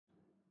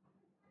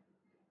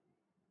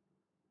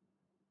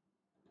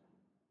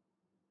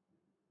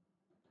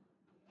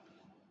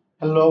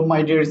Hello,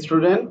 my dear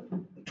student.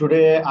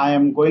 Today I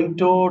am going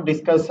to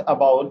discuss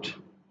about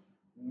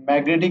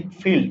magnetic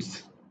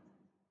fields.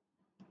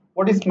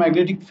 What is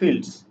magnetic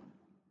fields?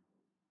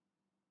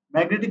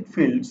 Magnetic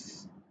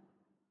fields,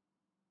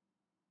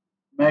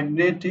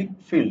 magnetic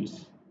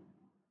fields.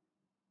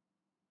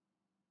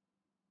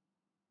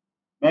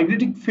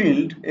 Magnetic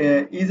field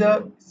is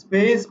a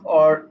space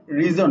or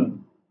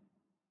region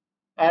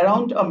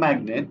around a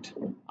magnet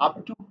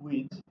up to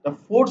which the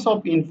force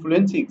of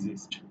influence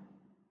exists.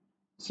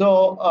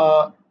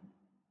 So,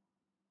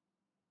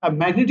 a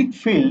magnetic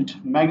field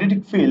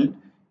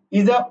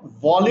is a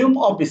volume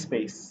of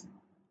space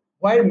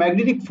where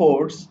magnetic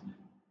force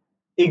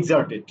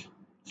exerted.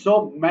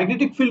 So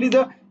magnetic field is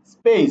a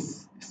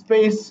space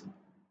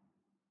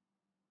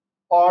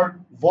or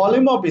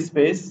volume of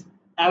space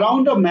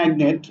around a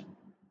magnet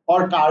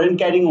or current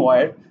carrying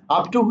wire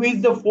up to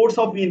which the force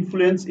of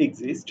influence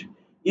exists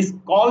is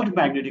called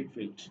magnetic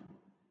field.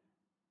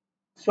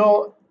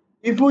 So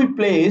if we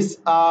place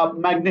a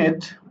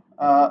magnet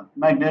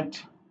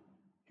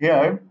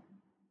here,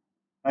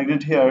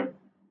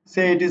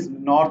 say it is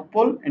north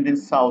pole and it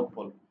is south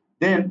pole,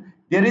 then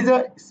there is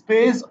a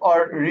space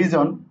or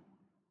region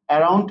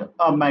around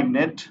a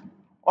magnet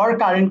or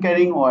current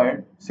carrying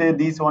wire. Say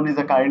this one is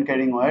a current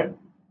carrying wire.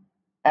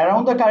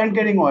 Around the current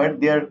carrying wire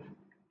there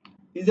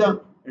is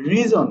a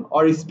region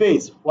or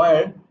space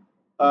where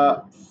uh,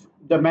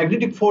 the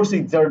magnetic force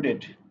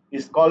exerted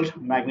is called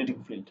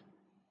magnetic field.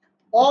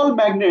 All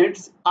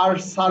magnets are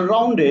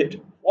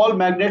surrounded by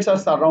magnetic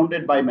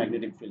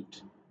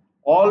field.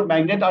 All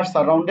magnets are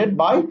surrounded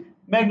by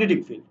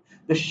magnetic field.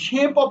 The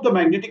shape of the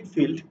magnetic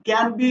field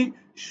can be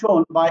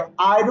shown by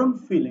iron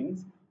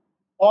fillings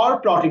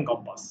or plotting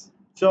compass.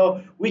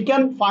 So we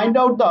can find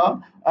out the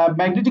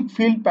magnetic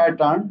field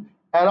pattern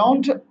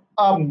around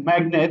a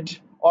magnet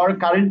or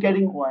current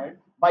carrying wire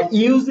by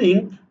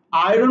using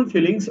iron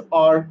fillings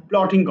or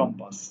plotting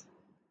compass.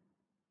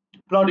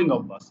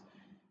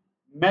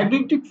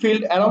 Magnetic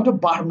field around a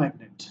bar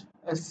magnet.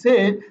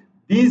 Say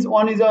this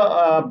one is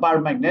a bar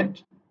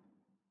magnet.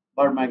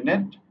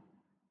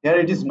 Here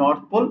it is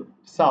north pole,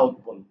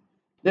 south pole.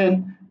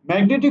 Then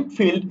magnetic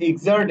field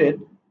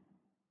exerted.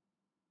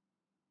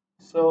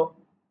 So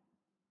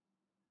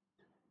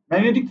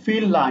magnetic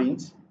field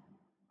lines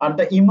are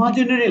the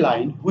imaginary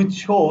line which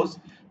shows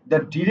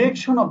the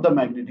direction of the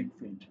magnetic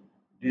field.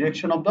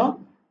 Direction of the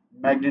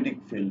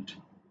magnetic field.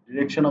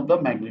 Direction of the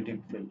magnetic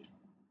field.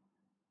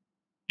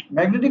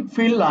 Magnetic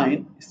field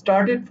line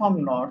started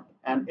from north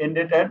and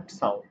ended at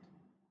south.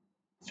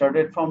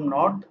 Started from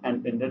north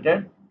and ended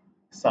at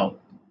south.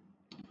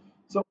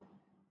 So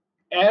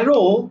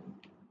arrow,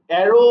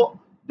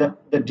 the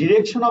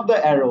direction of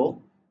the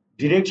arrow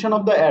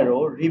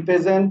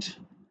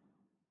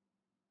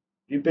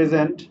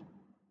represent.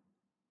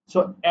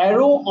 So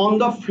arrow on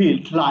the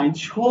field line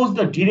shows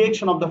the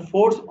direction of the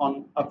force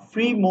on a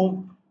free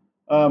move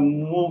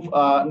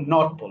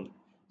north pole.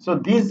 So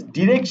this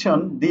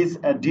direction,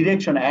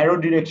 arrow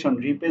direction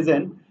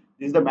represent,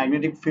 this is the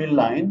magnetic field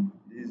line.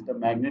 This is the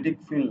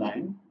magnetic field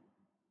line.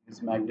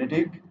 This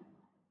magnetic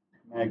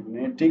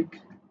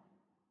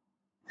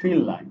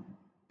field line.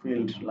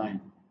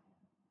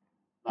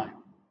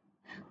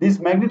 This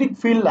magnetic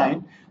field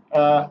line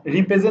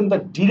represent the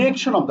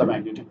direction of the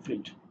magnetic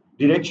field.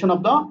 Direction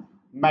of the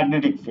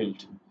magnetic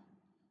field.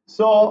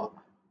 So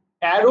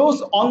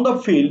arrows on the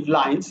field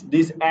lines,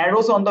 these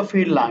arrows on the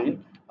field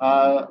line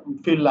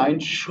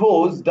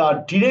shows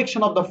the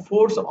direction of the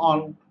force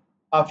on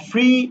a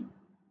free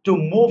to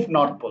move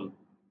north pole,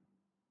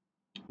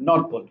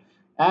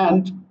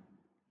 and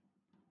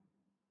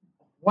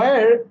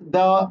where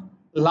the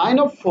line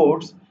of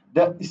force,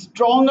 the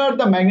stronger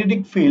the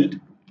magnetic field,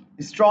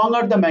 this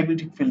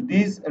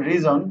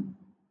reason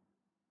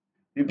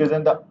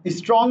represent the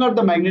stronger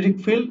the magnetic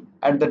field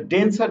and the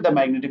denser the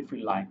magnetic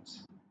field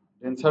lines.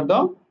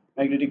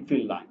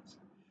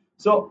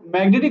 So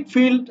magnetic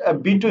field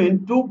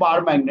between two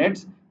bar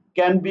magnets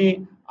can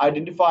be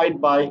identified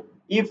by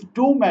if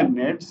two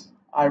magnets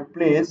are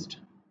placed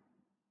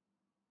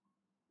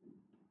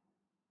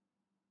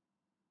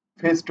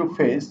face to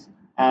face,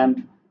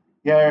 and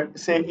here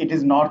say it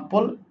is north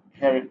pole,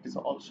 here it is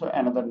also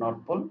another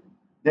north pole,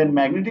 then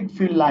magnetic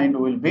field line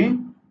will be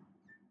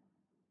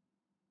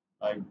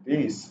like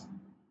this.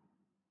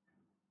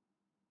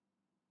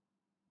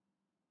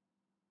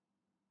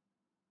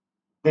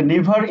 They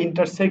never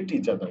intersect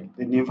each other.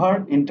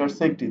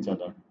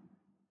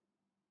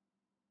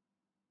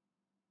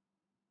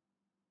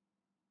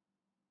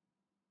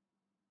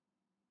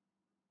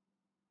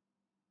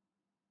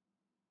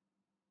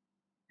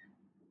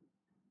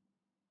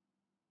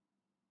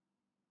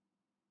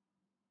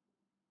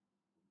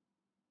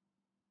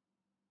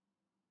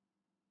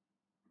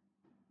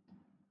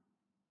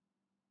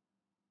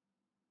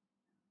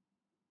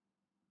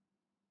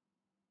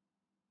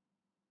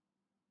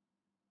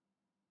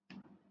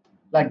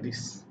 Like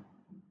this,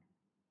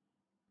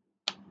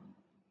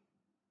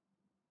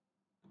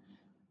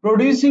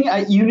 producing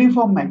a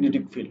uniform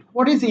magnetic field.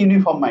 What is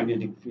uniform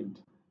magnetic field?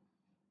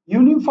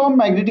 Uniform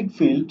magnetic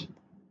field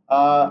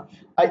Uh,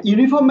 a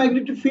uniform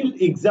magnetic field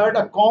exert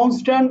a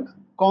constant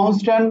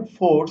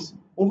force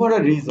over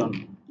a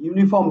region.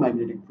 Uniform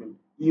magnetic field.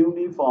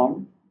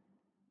 Uniform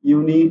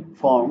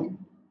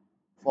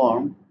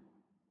form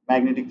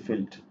magnetic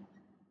field.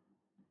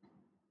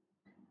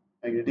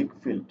 Magnetic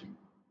field.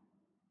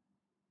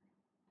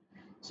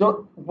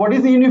 So, what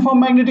is the uniform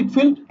magnetic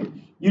field?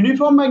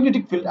 Uniform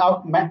magnetic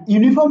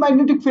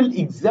field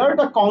exert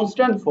a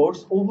constant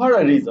force over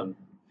a region.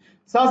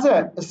 Such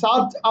a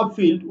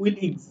field will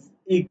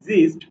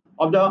exist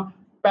of the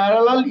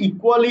parallel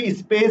equally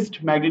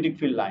spaced magnetic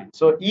field line.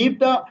 So,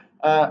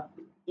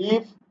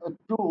 if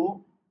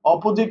two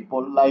opposite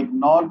pole like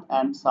north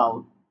and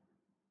south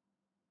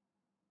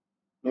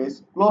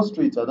place close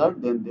to each other,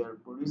 then there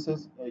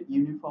produces a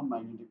uniform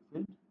magnetic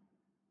field.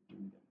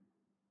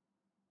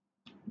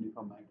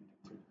 Uniform magnetic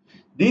field.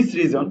 This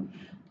reason,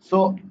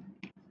 so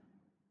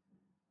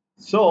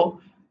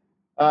so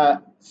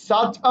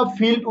such a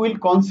field will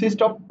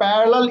consist of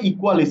parallel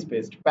equally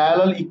spaced.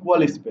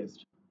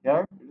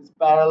 Here it is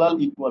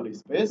parallel equally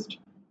spaced,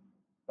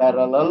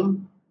 parallel,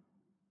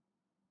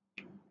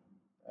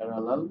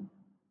 parallel,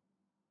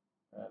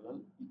 parallel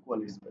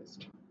equally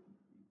spaced,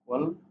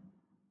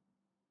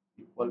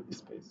 equal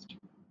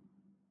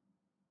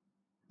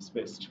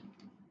spaced.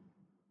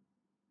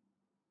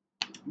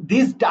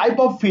 This type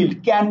of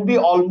field can be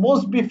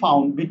almost be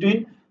found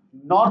between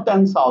north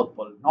and south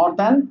pole, north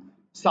and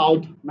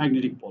south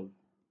magnetic pole.